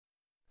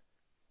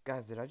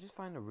Guys, did I just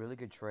find a really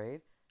good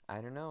trade?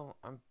 I don't know.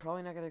 I'm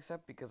probably not gonna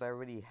accept because I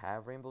already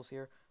have rainbows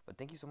here. But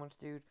thank you so much,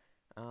 dude,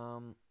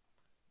 um,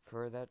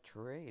 for that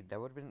trade.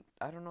 That would have been.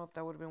 I don't know if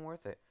that would have been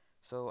worth it.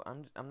 So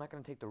I'm not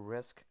gonna take the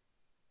risk.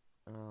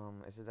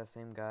 Is it that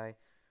same guy?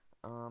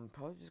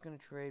 Probably just gonna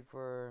trade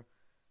for.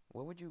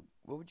 What would you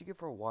give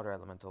for a water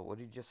elemental? Would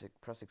you just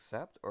press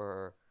accept,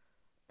 or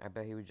I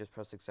bet he would just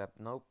press accept.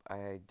 Nope,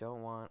 I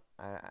don't want.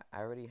 I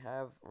already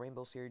have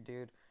rainbows here,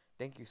 dude.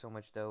 Thank you so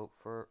much though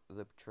for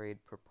the trade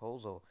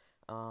proposal.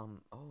 Oh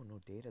no,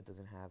 data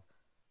doesn't have.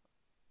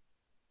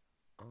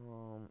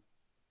 Um,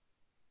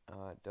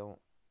 don't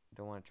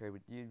want to trade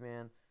with you,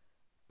 man.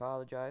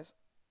 Apologize.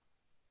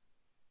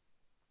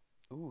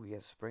 Ooh, he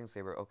has spring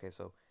saber. Okay,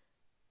 so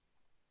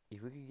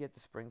if we could get the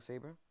spring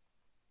saber,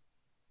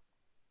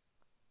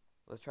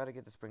 let's try to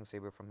get the spring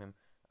saber from him.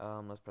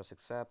 Let's press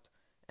accept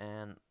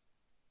and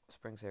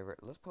spring saber.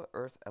 Let's put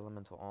earth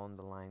elemental on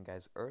the line,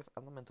 guys. Earth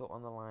elemental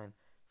on the line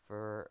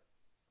for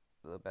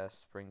the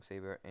best spring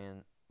saber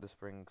in the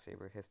spring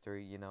saber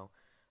history.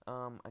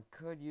 I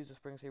could use a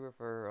spring saber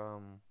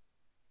for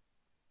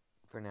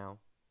now.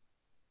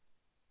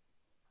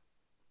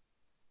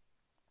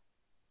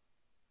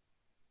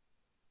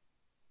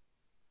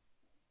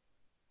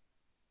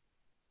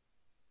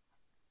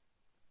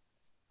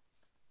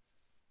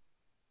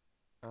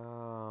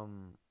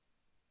 Um,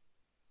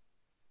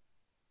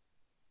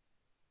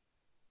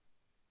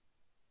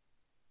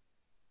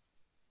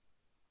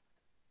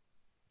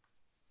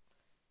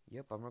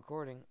 yep, I'm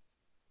recording.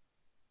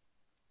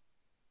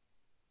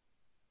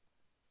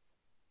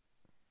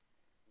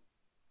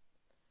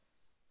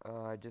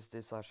 I just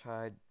did slash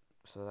hide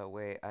so that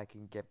way I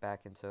can get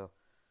back into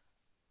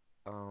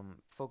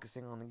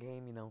focusing on the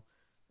game.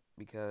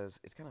 Because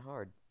it's kind of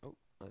hard. Oh,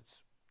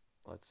 let's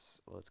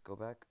go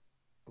back.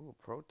 Ooh,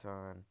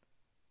 proton.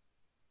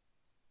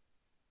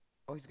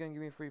 Oh, he's gonna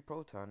give me a free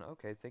proton.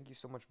 Okay, thank you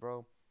so much,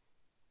 bro,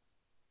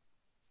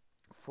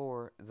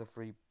 for the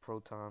free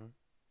proton.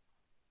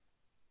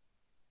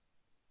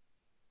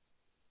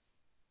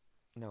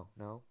 No,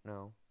 no,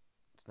 no.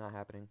 It's not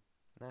happening.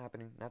 Not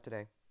happening. Not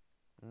today.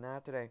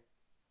 Not today.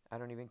 I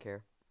don't even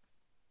care.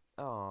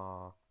 Aw.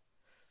 Oh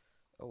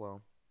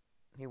well.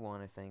 He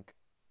won, I think.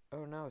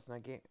 Oh no, it's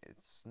not game.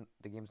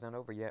 The game's not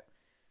over yet.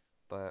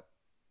 But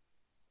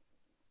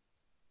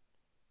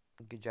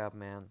good job,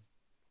 man.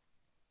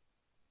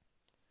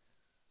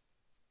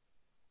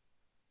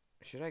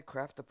 Should I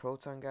craft the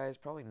proton, guys?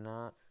 Probably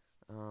not.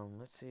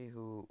 Let's see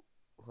who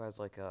has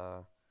like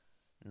a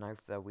knife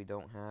that we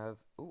don't have.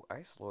 Ooh,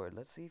 Ice Lord.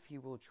 Let's see if he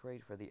will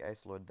trade for the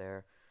Ice Lord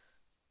there.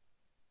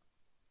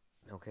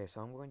 Okay, so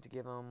I'm going to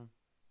give him.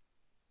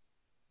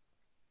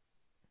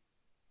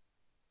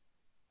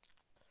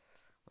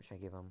 What should I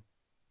give him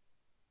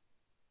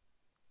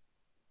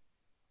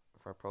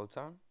for a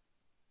proton?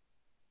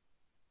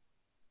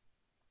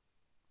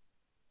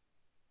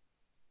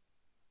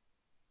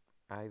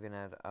 I'll even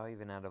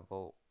add a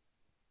volt.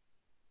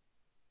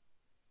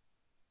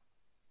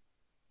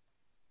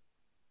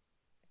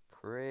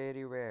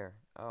 Pretty rare.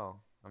 Oh,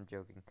 I'm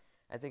joking.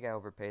 I think I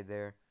overpaid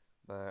there,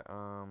 but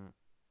oh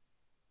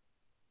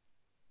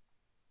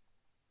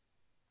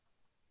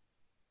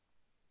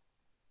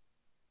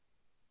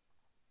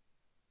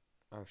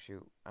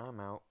shoot, I'm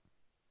out.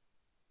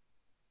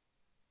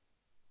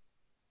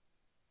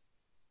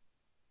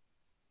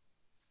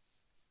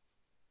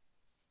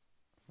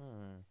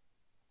 Hmm.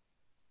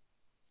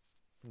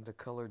 The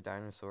colored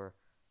dinosaur.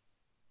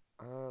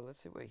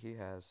 Let's see what he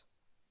has.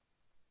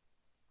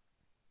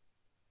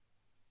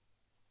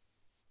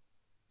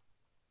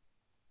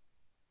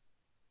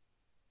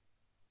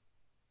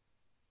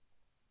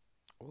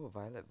 Oh,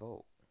 Violet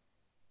Volt.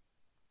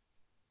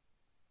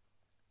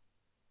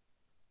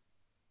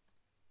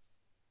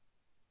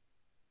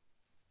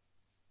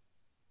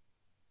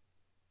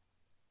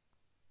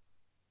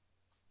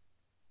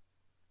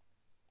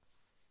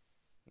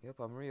 Yep,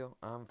 I'm real.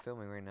 I'm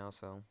filming right now,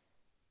 so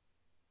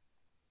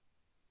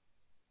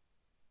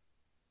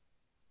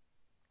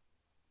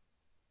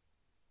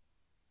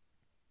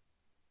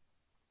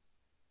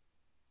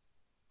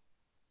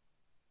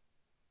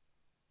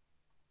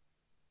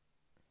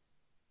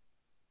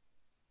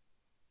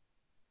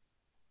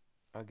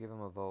I'll give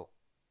him a vote.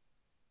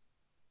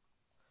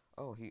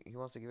 Oh, he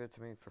wants to give it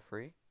to me for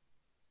free?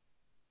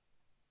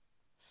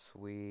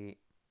 Sweet.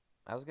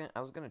 I was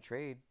gonna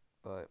trade,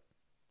 but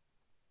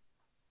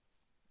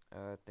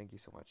thank you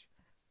so much.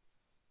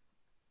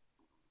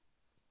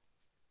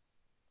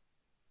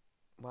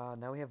 Wow,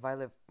 now we have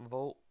Violet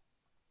Volt.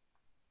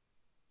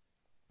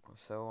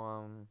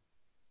 So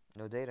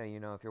no data,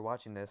 if you're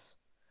watching this,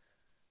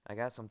 I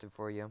got something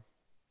for you.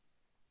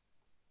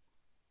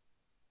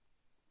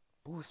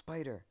 Ooh,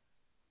 spider.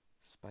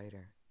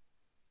 Spider.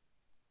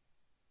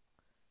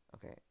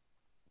 Okay,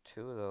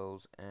 two of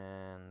those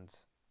and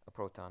a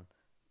proton.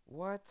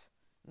 What?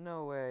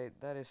 No way.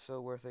 That is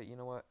so worth it. You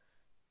know what?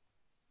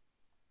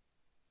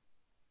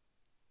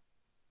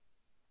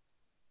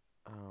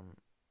 Um,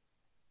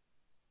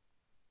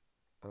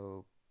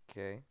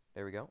 okay.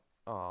 There we go.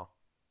 Oh.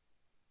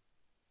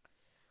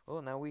 Oh,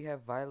 now we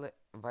have Violet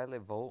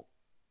Volt.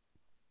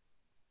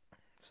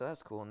 So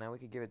that's cool. Now we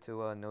could give it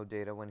to no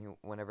data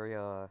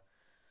whenever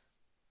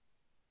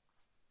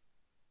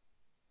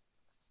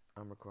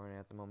I'm recording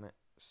at the moment.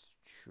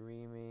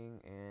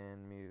 Streaming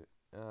and mute.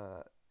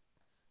 I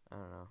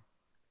don't know.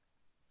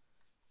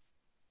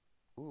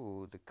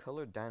 Ooh, the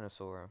colored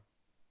dinosaur.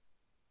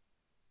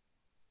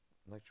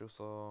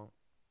 Electrosaw.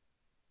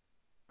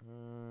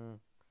 Hmm.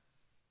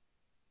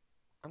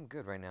 I'm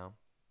good right now.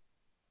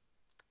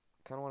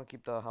 Kind of want to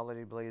keep the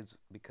holiday blades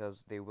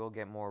because they will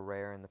get more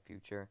rare in the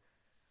future.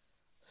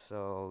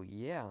 So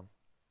yeah,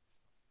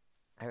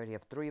 I already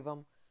have 3 of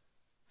them.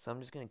 So I'm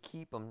just gonna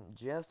keep them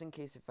just in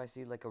case if I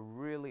see like a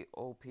really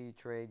OP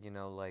trade, you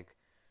know, like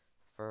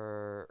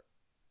for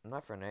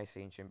not for an Ice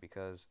Ancient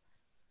because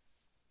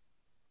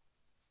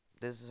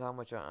this is how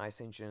much an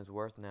Ice Ancient is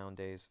worth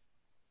nowadays.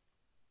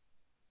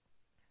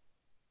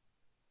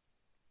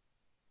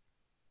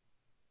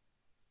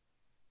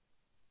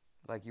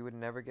 Like you would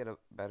never get a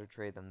better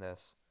trade than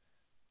this.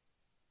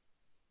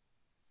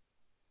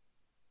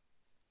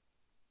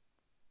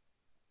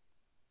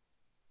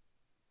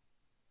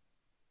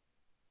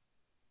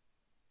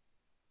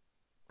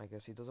 I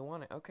guess he doesn't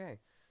want it. Okay.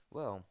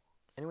 Well,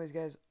 anyways,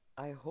 guys,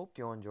 I hope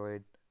you all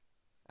enjoyed.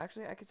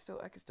 Actually, I could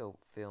still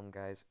film,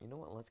 guys. You know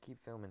what? Let's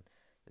keep filming.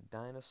 The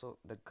dinosaur,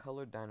 the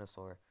colored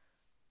dinosaur.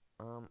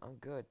 I'm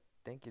good.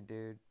 Thank you,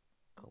 dude.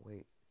 Oh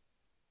wait.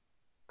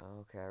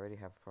 Okay, I already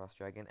have Frost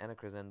Dragon and a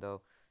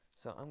Crescendo,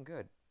 so I'm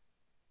good.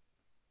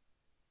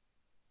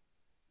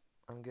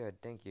 I'm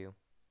good. Thank you.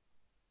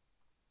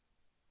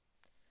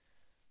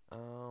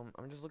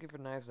 I'm just looking for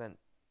knives that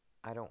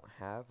I don't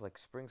have, like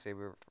Spring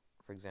Saber,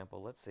 for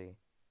example. Let's see.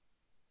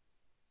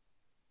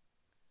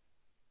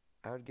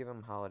 I would give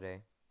him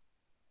Holiday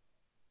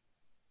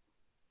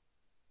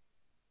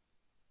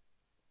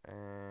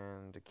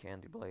and a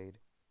Candy Blade,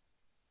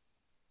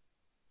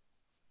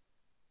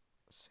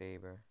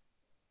 Saber,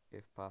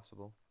 if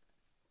possible.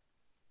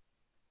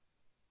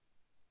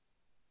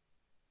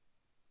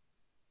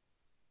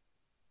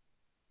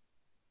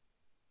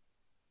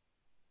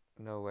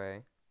 No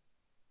way.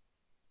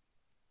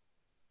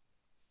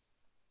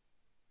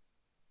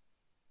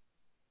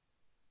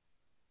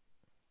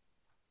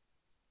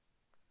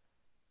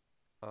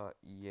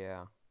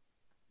 Yeah,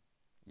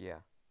 yeah.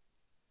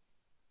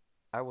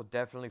 I will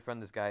definitely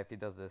friend this guy if he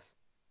does this.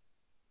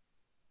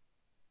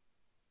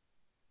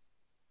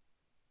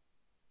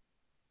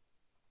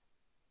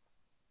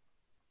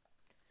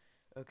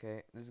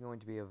 Okay, this is going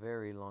to be a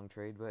very long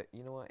trade, but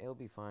you know what? It'll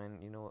be fine.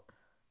 You know what?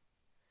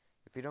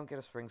 If you don't get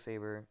a Spring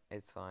Saber,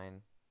 it's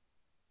fine.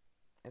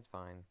 It's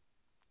fine.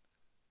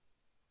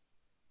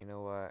 You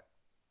know what?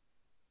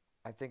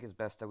 I think it's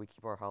best that we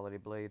keep our Holiday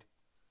Blade.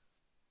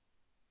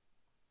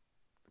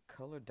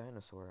 Colored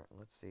dinosaur.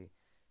 Let's see.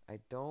 I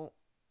don't.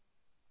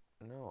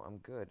 No, I'm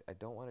good. I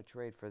don't want to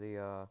trade for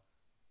the.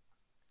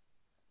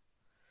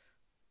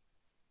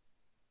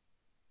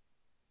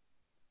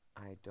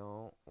 I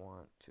don't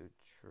want to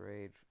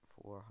trade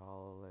for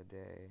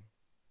Holiday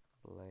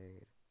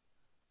Blade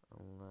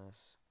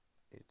unless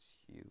it's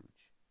huge.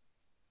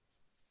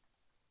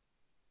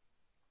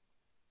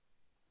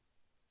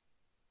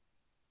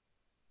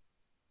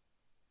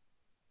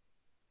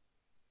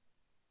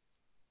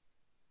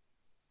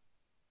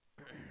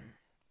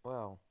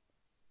 Well,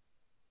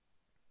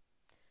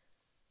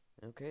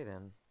 okay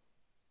then.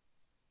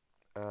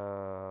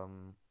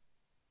 Um,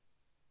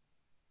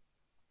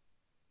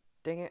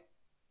 dang it.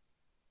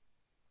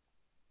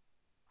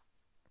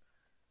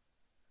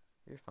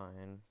 You're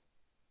fine.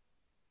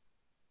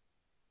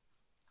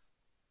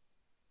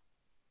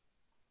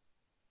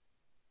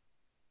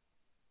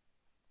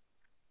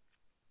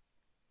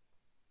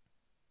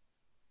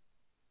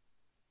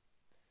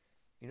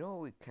 You know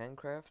what we can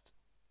craft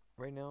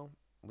right now?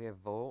 We have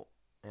Volt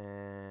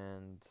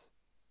and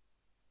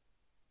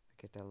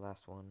get that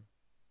last one.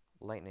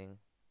 Lightning.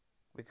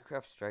 We could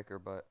craft Striker,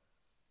 but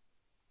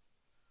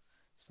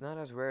it's not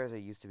as rare as it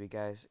used to be,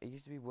 guys. It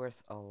used to be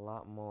worth a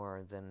lot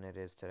more than it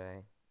is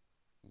today.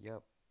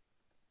 Yep.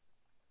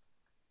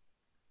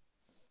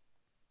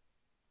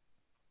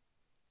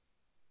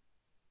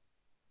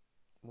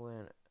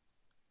 When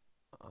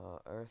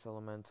Earth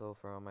Elemental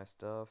for all my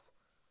stuff.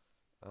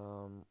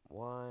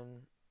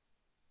 1,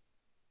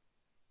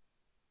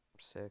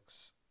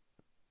 6.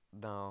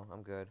 No,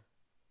 I'm good.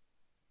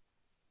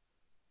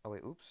 Oh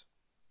wait, oops.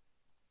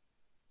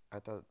 I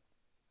thought.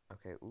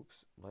 Okay,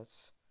 oops.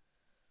 Let's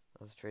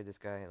trade this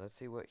guy. Let's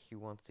see what he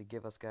wants to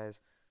give us, guys.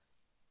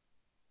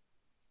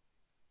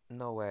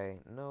 No way.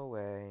 No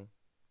way.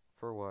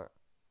 For what?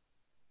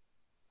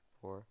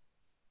 For.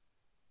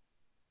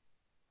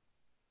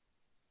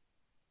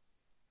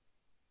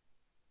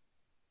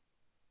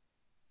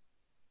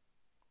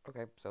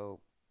 Okay, so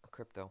a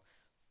crypto.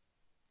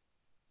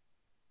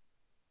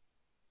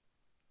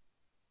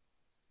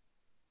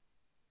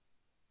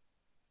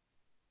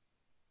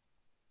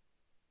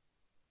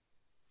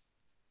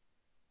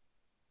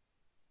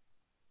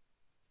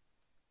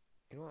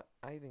 You know what?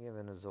 I even give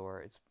an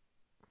Azor. It's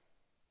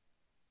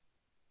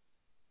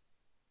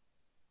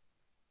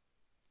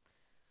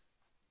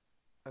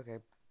Okay,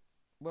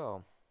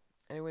 well,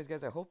 anyways,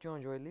 guys, I hope you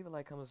enjoyed. Leave a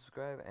like, comment,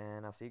 subscribe,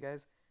 and I'll see you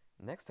guys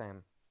next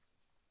time.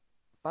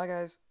 Bye,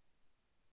 guys.